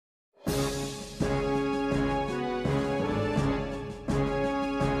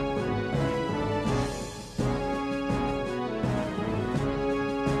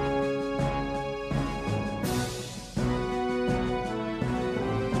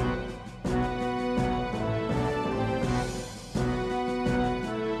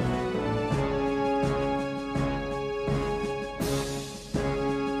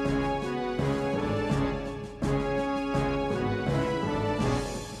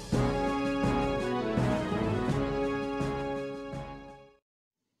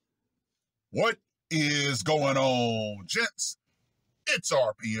What is going on, gents? It's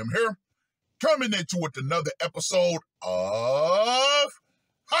R.P.M. here, coming into with another episode of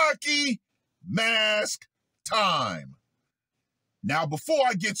Hockey Mask Time. Now, before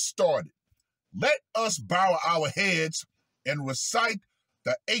I get started, let us bow our heads and recite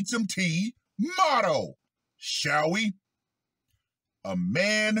the HMT motto, shall we? A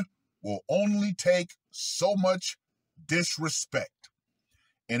man will only take so much disrespect,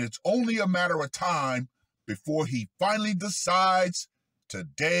 and it's only a matter of time before he finally decides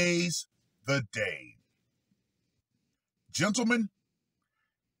today's the day. Gentlemen,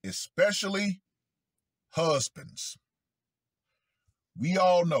 especially husbands, we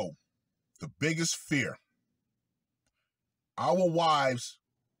all know the biggest fear: our wives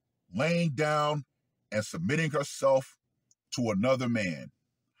laying down and submitting herself to another man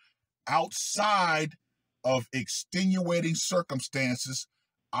outside of extenuating circumstances,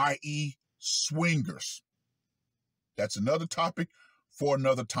 i.e. swingers. That's another topic for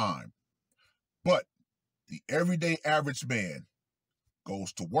another time. But the everyday average man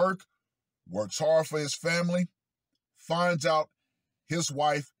goes to work, works hard for his family, finds out his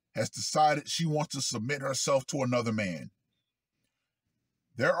wife has decided she wants to submit herself to another man.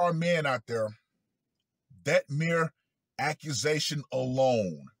 There are men out there that mere accusation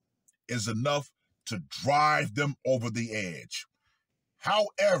alone is enough to drive them over the edge.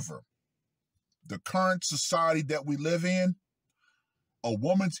 However, the current society that we live in, a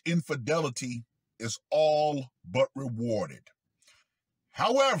woman's infidelity is all but rewarded.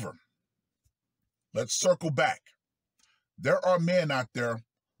 However, let's circle back. There are men out there,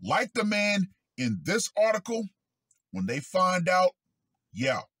 like the man in this article, when they find out,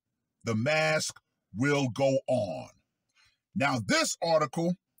 the mask will go on. Now, this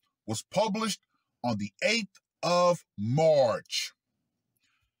article was published on the 8th of March.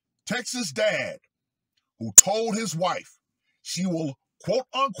 Texas dad who told his wife she will, quote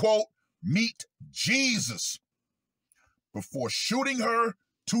unquote, meet Jesus before shooting her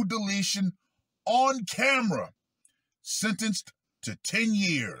to deletion on camera, sentenced to 10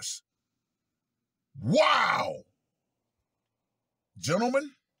 years. Wow!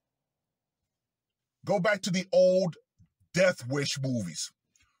 Gentlemen, go back to the old Death Wish movies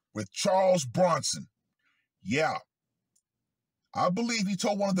with Charles Bronson. Yeah, I believe he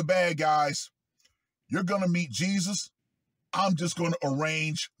told one of the bad guys, "You're going to meet Jesus. I'm just going to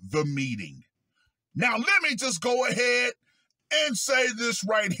arrange the meeting." Now, let me just go ahead and say this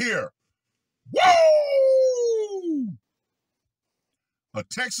right here. Woo! A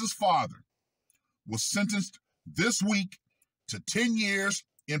Texas father was sentenced this week to 10 years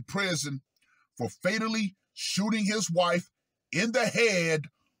in prison for fatally shooting his wife in the head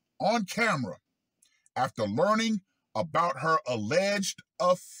on camera after learning about her alleged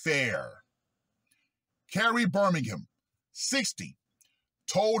affair. Carrie Birmingham, 60,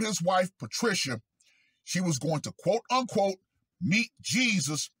 told his wife Patricia she was going to, quote unquote, meet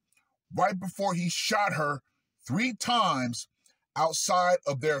Jesus right before he shot her 3 times outside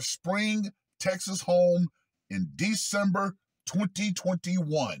of their Spring, Texas home in December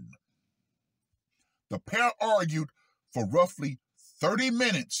 2021. The pair argued for roughly 30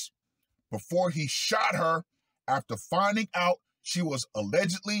 minutes before he shot her after finding out she was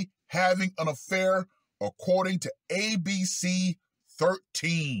allegedly having an affair, according to ABC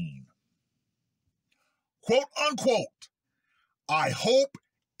 13. Quote unquote, "I hope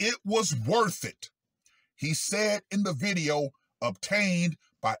it was worth it," he said in the video obtained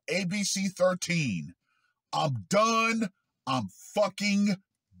by ABC 13. "I'm done. I'm fucking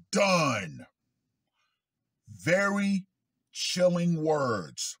done." Very chilling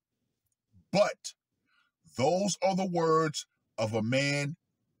words. But those are the words of a man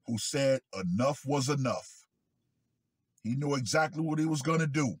who said enough was enough. He knew exactly what he was going to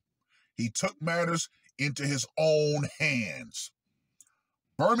do. He took matters into his own hands.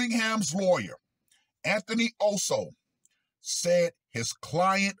 Birmingham's lawyer, Anthony Osso, said his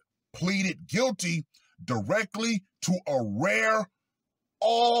client pleaded guilty directly to a rare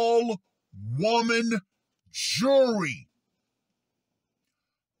all-woman jury.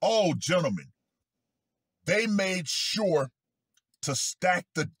 Oh, gentlemen, they made sure to stack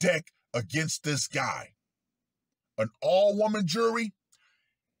the deck against this guy. An all-woman jury?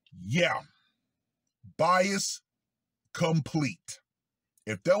 Yeah. Bias complete.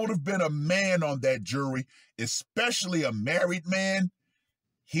 If there would have been a man on that jury, especially a married man,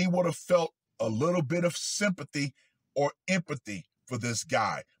 he would have felt a little bit of sympathy or empathy for this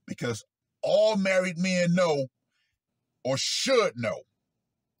guy, because all married men know, or should know,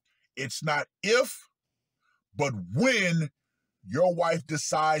 it's not if, but when your wife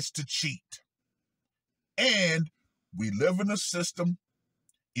decides to cheat. And we live in a system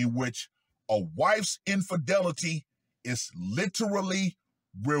in which a wife's infidelity is literally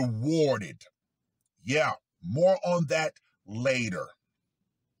rewarded. Yeah, more on that later.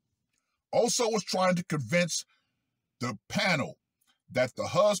 Also was trying to convince the panel that the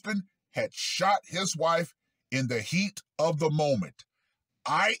husband had shot his wife in the heat of the moment,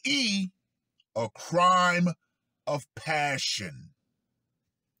 i.e., a crime of passion.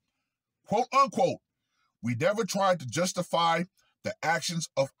 Quote unquote, we never tried to justify the actions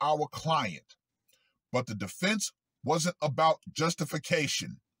of our client, but the defense wasn't about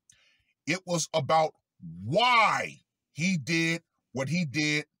justification. It was about why he did what he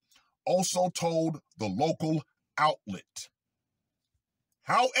did, also told the local outlet.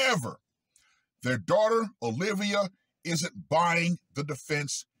 However, their daughter, Olivia, isn't buying the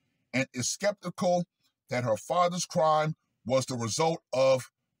defense and is skeptical that her father's crime was the result of,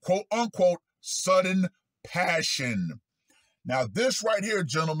 quote unquote, sudden passion. Now, this right here,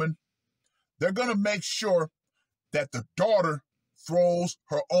 gentlemen, they're going to make sure that the daughter throws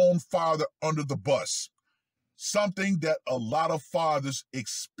her own father under the bus, something that a lot of fathers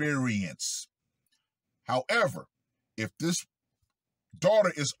experience. However, if this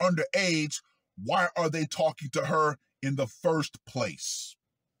daughter is underage, why are they talking to her in the first place?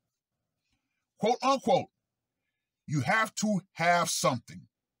 Quote unquote, you have to have something.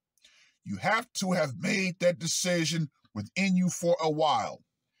 You have to have made that decision within you for a while.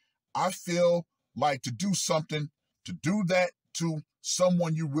 I feel like to do something, to do that to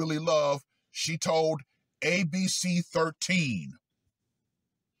someone you really love, she told ABC 13.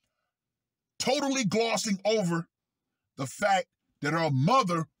 Totally glossing over the fact that her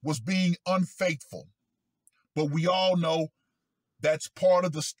mother was being unfaithful. But we all know that's part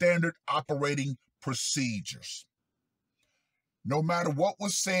of the standard operating procedures. No matter what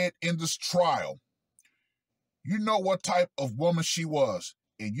was said in this trial, you know what type of woman she was,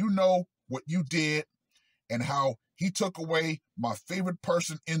 and you know what you did and how he took away my favorite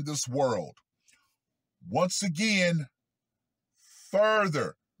person in this world. Once again,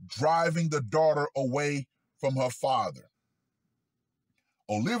 further driving the daughter away from her father.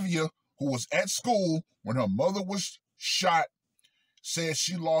 Olivia, who was at school when her mother was shot, said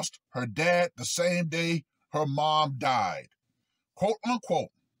she lost her dad the same day her mom died. Quote unquote,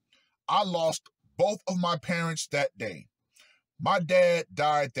 I lost both of my parents that day. My dad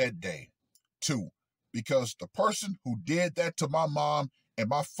died that day, too, because the person who did that to my mom and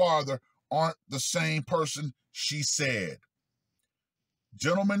my father aren't the same person, she said.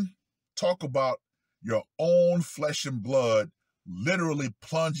 Gentlemen, talk about your own flesh and blood literally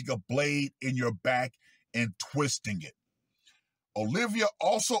plunging a blade in your back and twisting it. Olivia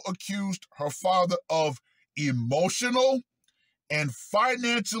also accused her father of emotional and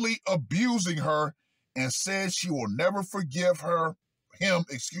financially abusing her and said she will never forgive him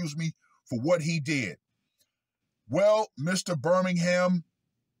for what he did. Well, Mr. Birmingham,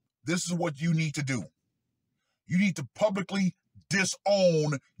 this is what you need to do. You need to publicly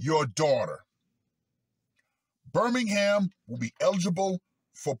disown your daughter. Birmingham will be eligible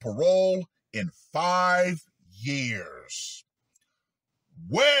for parole in 5 years.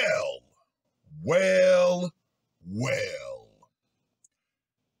 Well.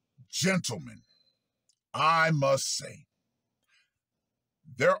 Gentlemen, I must say,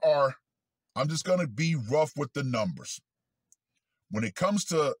 I'm just going to be rough with the numbers. When it comes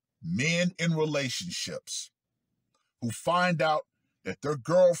to men in relationships who find out that their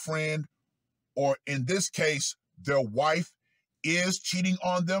girlfriend, or in this case, their wife, is cheating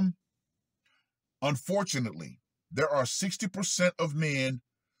on them, unfortunately, there are 60% of men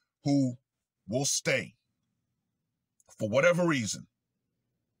who will stay for whatever reason.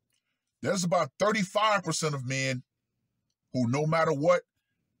 There's about 35% of men who, no matter what,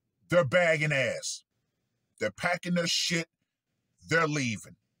 they're bagging ass. They're packing their shit, they're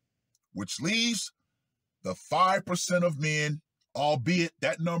leaving. Which leaves the 5% of men, albeit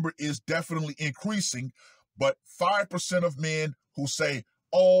that number is definitely increasing, but 5% of men who say,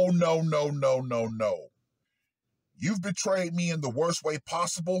 oh, no. You've betrayed me in the worst way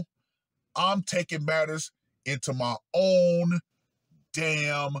possible. I'm taking matters into my own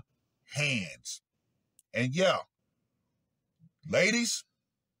damn hands. And yeah, ladies,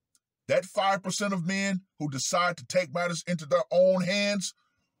 that 5% of men who decide to take matters into their own hands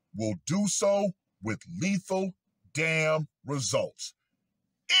will do so with lethal damn results.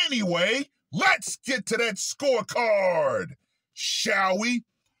 Anyway, let's get to that scorecard, shall we?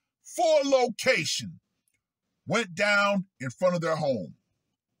 For location, went down in front of their home.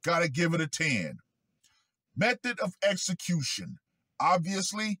 Gotta give it a 10. Method of execution.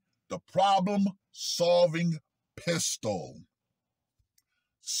 Obviously, the problem-solving pistol.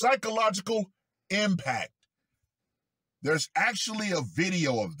 Psychological impact. There's actually a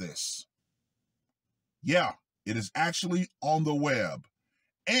video of this. Yeah, it is actually on the web.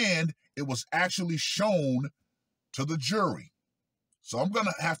 And it was actually shown to the jury. So I'm going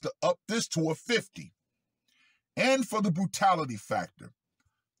to have to up this to a 50. And for the brutality factor,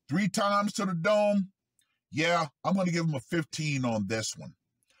 3 times to the dome, yeah, I'm going to give him a 15 on this one.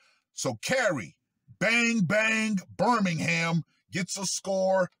 So Carrie, bang, bang, Birmingham gets a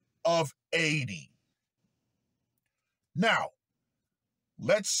score of 80. Now,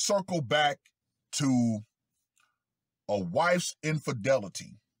 let's circle back to a wife's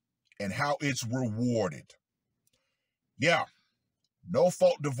infidelity and how it's rewarded. Yeah,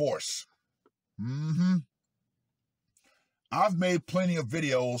 no-fault divorce. I've made plenty of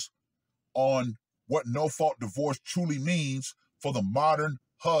videos on what no-fault divorce truly means for the modern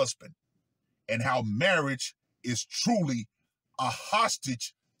husband and how marriage is truly a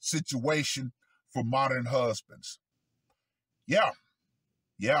hostage situation for modern husbands. Yeah.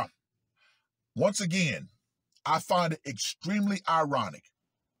 Once again, I find it extremely ironic.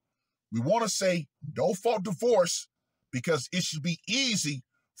 We want to say no-fault divorce because it should be easy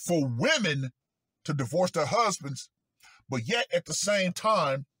for women to divorce their husbands, but yet at the same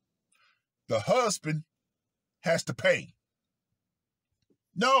time, the husband has to pay.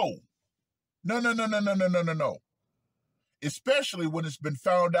 No. Especially when it's been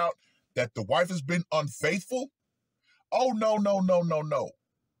found out that the wife has been unfaithful. Oh, no.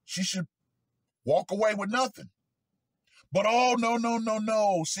 She should walk away with nothing. But oh,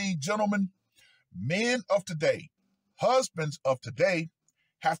 no. See, gentlemen, men of today, husbands of today,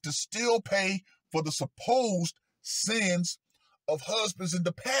 have to still pay for the supposed sins of husbands in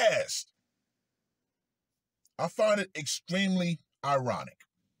the past. I find it extremely ironic.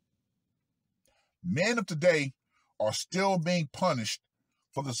 Men of today are still being punished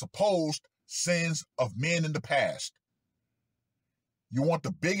for the supposed sins of men in the past. You want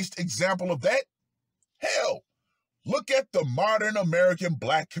the biggest example of that? Hell, look at the modern American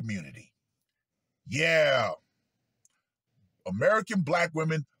black community. Yeah, American black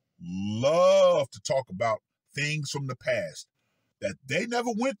women love to talk about things from the past that they never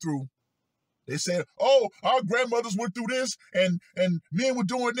went through. They say, oh, our grandmothers went through this and men were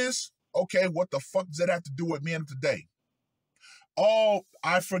doing this. Okay, what the fuck does that have to do with men of today? Oh,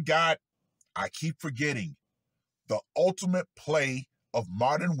 I forgot. I keep forgetting. The ultimate play of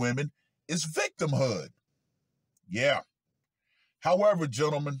modern women is victimhood. Yeah. However,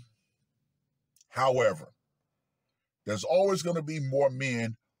 gentlemen, there's always going to be more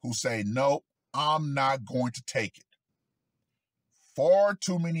men who say, no, I'm not going to take it. Far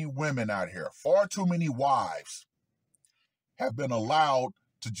too many women out here, far too many wives have been allowed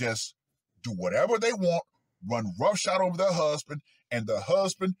to just do whatever they want, run roughshod over their husband, and the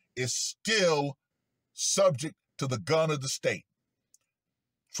husband is still subject to the gun of the state.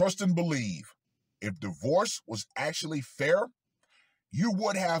 Trust and believe, if divorce was actually fair, you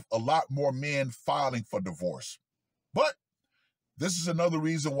would have a lot more men filing for divorce. But this is another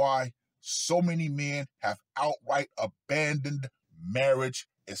reason why so many men have outright abandoned marriage,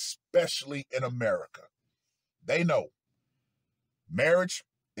 especially in America. They know marriage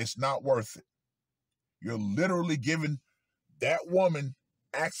is not worth it. You're literally giving that woman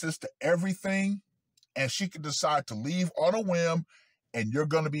access to everything, and she can decide to leave on a whim, and you're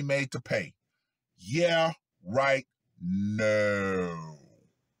going to be made to pay. Yeah, right. No.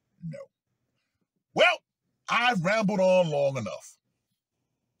 Well, I've rambled on long enough.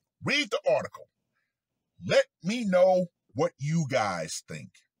 Read the article. Let me know what you guys think.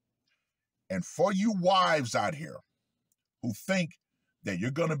 And for you wives out here who think that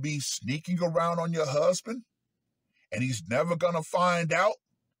you're going to be sneaking around on your husband and he's never going to find out,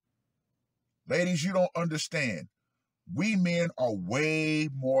 ladies, you don't understand. We men are way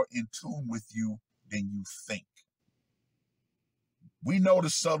more in tune with you than you think. We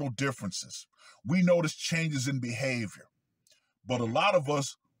notice subtle differences. We notice changes in behavior. But a lot of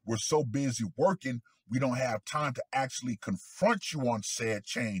us, we're so busy working, we don't have time to actually confront you on said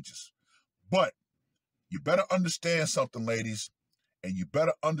changes. But you better understand something, ladies, and you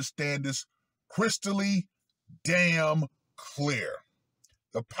better understand this crystally damn clear.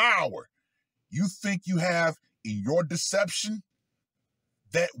 The power you think you have in your deception,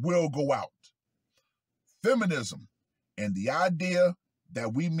 that will go out. Feminism and the idea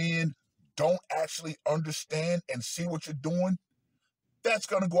that we men don't actually understand and see what you're doing, that's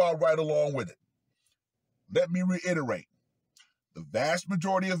going to go out right along with it. Let me reiterate. The vast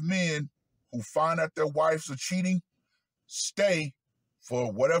majority of men who find out their wives are cheating stay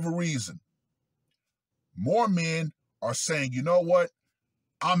for whatever reason, more men are saying, you know what?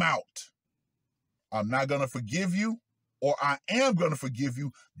 I'm out. I'm not going to forgive you, or I am going to forgive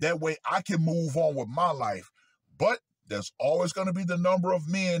you. That way I can move on with my life. But there's always going to be the number of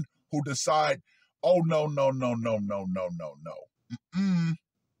men who decide, oh, no, no, no, no, no, no, no, no.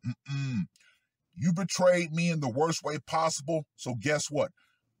 You betrayed me in the worst way possible. So guess what?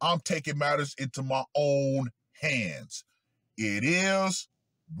 I'm taking matters into my own hands. It is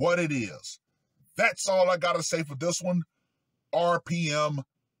what it is. That's all I got to say for this one. R.P.M.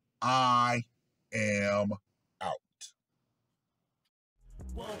 I am out.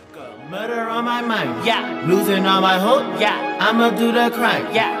 Woke up, murder on my mind, yeah. Losing all my hope, yeah. I'ma do the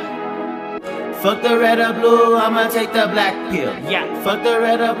crime, yeah. Fuck the red or blue, I'ma take the black pill, yeah. Fuck the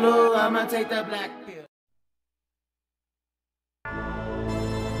red or blue, I'ma take the black pill.